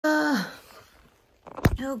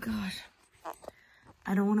Oh gosh.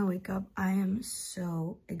 I don't want to wake up. I am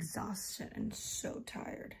so exhausted and so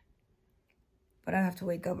tired. But I have to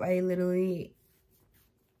wake up. I literally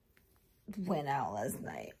went out last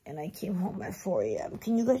night and I came home at 4 a.m.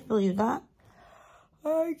 Can you guys believe that?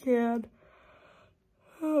 I can.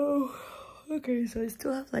 Oh, okay. So I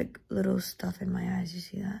still have like little stuff in my eyes. You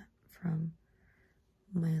see that? From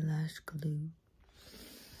my lash glue.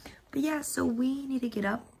 But yeah, so we need to get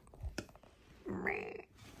up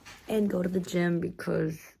and go to the gym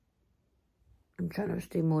because I'm trying to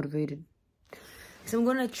stay motivated. So I'm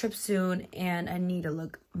going on a trip soon and I need to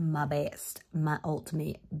look my best, my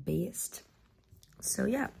ultimate best. So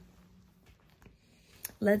yeah,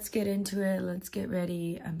 let's get into it. Let's get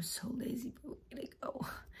ready. I'm so lazy, but we're gonna go.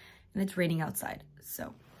 And it's raining outside,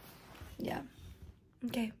 so yeah.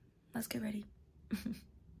 Okay, let's get ready.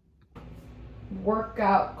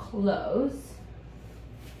 Workout clothes.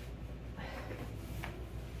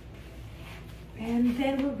 And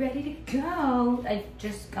then we're ready to go. I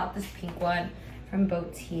just got this pink one from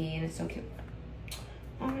Botine and it's so cute.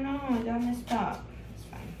 Oh no, I got messed up. It's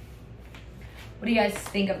fine. What do you guys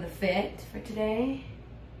think of the fit for today?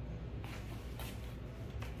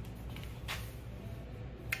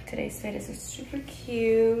 Today's fit is a super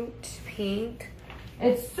cute pink.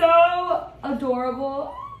 It's so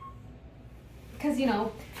adorable. Because, you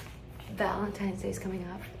know, Valentine's Day is coming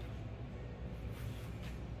up.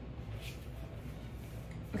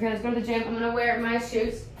 Okay, let's go to the gym. I'm gonna wear my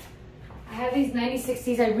shoes. I have these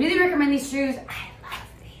 9060s. I really recommend these shoes. I love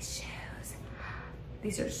these shoes.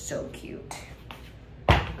 These are so cute.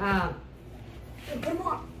 Put them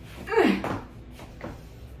on. Okay.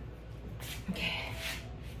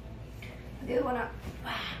 Put the other one up.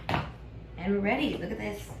 And we're ready. Look at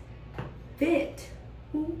this fit.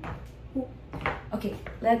 Ooh. Ooh. Okay,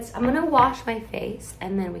 I'm gonna wash my face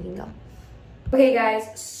and then we can go. Okay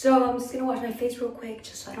guys, so I'm just gonna wash my face real quick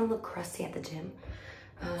just so I don't look crusty at the gym.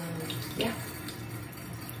 Yeah.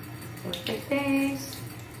 Wash my face.